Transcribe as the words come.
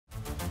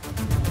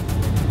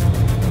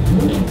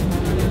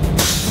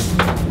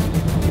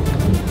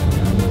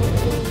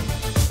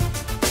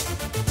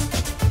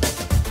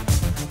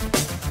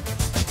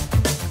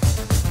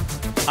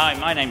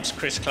My name's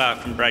Clarke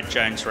from Brad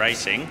Jones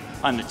Racing.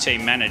 I'm the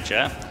team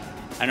manager,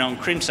 and on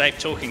Crimsafe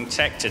Talking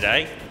Tech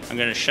today, I'm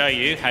going to show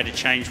you how to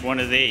change one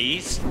of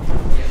these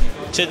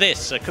to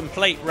this, a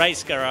complete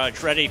race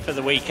garage ready for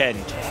the weekend.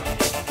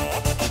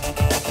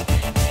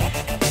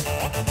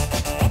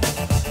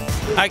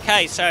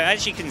 Okay, so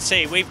as you can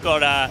see, we've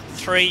got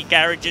 3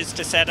 garages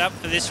to set up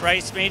for this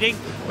race meeting.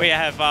 We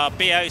have our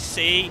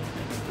BOC,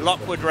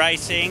 Lockwood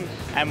Racing,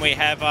 and we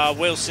have our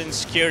Wilson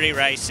Security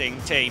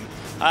Racing team.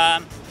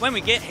 When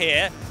we get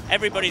here,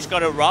 everybody's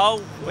got a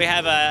role. We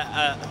have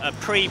a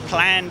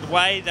pre-planned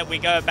way that we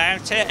go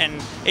about it,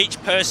 and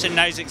each person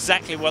knows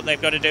exactly what they've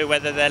got to do,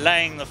 whether they're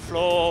laying the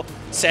floor,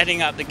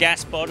 setting up the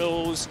gas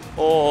bottles,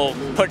 or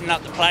putting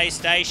up the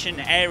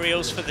PlayStation,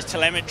 aerials for the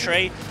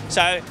telemetry.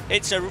 So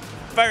it's a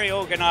very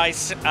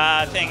organised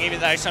thing, even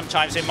though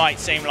sometimes it might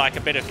seem like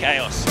a bit of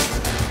chaos.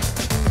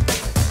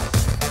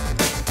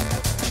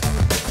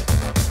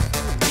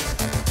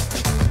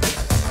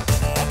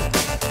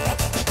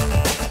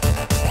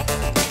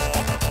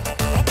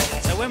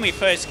 When we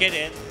first get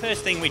in, the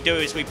first thing we do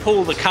is we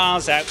pull the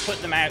cars out,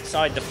 put them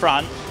outside the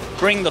front,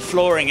 bring the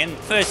flooring in.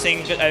 First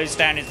thing that goes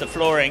down is the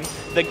flooring.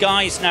 The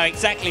guys know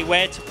exactly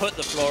where to put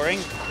the flooring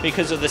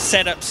because of the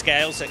setup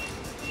scales that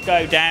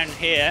go down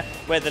here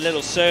where the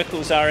little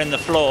circles are in the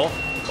floor.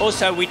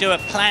 Also, we do a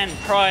plan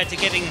prior to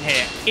getting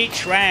here.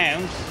 Each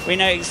round, we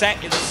know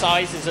exactly the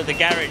sizes of the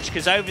garage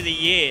because over the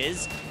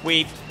years,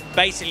 we've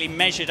basically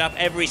measured up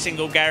every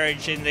single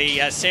garage in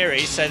the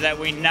series so that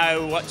we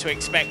know what to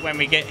expect when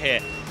we get here.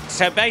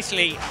 So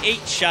basically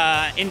each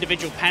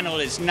individual panel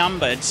is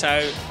numbered,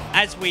 so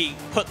as we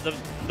put the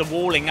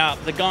walling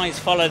up, the guys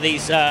follow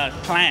these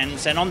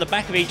plans, and on the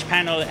back of each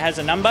panel it has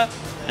a number,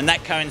 and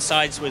that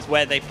coincides with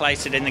where they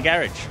place it in the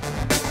garage.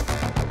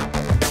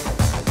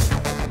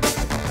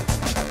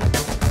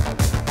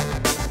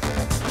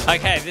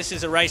 Okay, this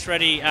is a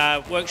race-ready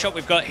workshop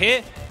we've got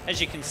here.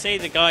 As you can see,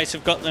 the guys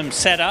have got them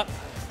set up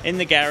in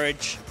the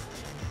garage.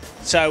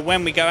 So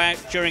when we go out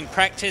during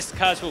practice, the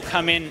cars will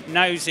come in,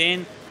 nose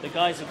in. The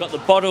guys have got the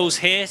bottles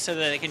here so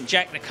that they can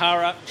jack the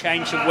car up,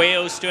 change the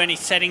wheels, do any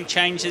setting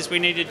changes we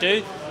need to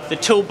do. The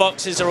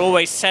toolboxes are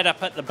always set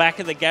up at the back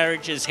of the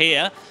garages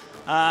here.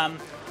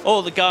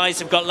 All the guys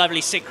have got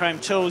lovely Chrome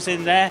tools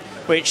in there,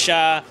 which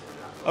are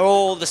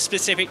all the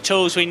specific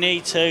tools we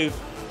need to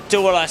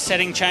do all our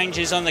setting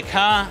changes on the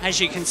car.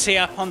 As you can see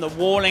up on the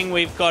walling,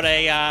 we've got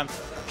a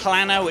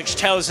planner which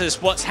tells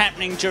us what's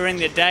happening during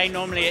the day.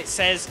 Normally it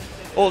says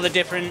all the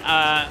different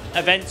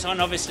events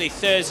on. Obviously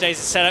Thursday's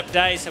a setup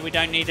day, so we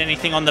don't need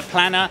anything on the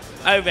planner.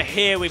 Over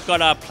here we've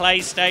got our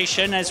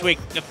PlayStation, as we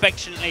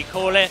affectionately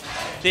call it.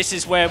 This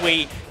is where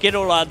we get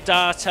all our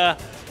data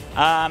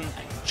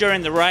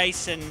during the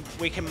race, and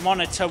we can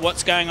monitor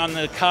what's going on in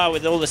the car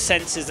with all the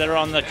sensors that are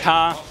on the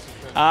car.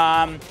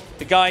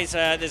 The guys,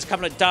 there's a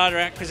couple of data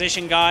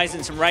acquisition guys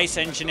and some race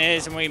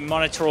engineers, and we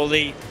monitor all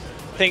the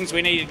things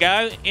we need to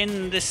go.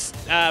 In this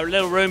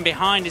little room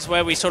behind is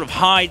where we sort of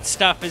hide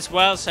stuff as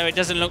well, so it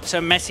doesn't look so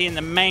messy in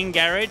the main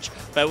garage,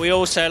 but we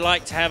also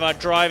like to have our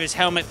drivers'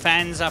 helmet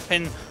fans up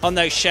on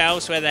those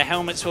shelves where their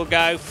helmets will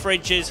go,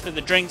 fridges for the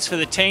drinks for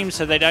the team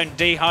so they don't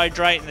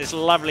dehydrate in this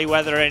lovely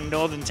weather in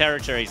Northern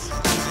Territories.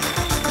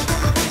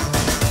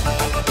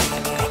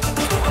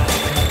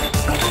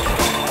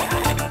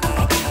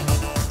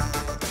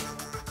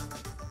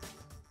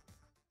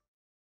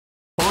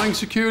 Buying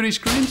security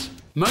screens?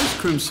 Most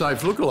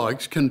Crimsafe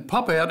lookalikes can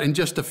pop out in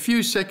just a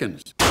few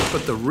seconds,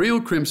 but the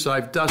real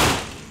Crimsafe doesn't,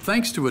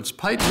 thanks to its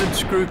patented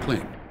screw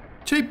clamp.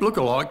 Cheap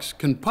lookalikes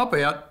can pop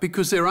out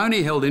because they're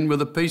only held in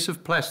with a piece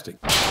of plastic.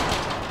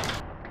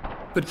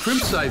 But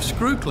Crimsafe's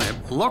screw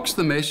clamp locks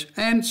the mesh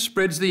and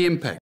spreads the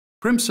impact.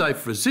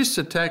 Crimsafe resists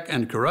attack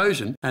and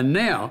corrosion, and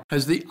now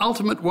has the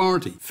ultimate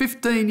warranty,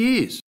 15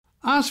 years.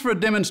 Ask for a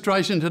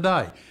demonstration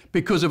today,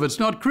 because if it's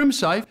not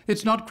Crimsafe,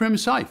 it's not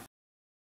Crimsafe.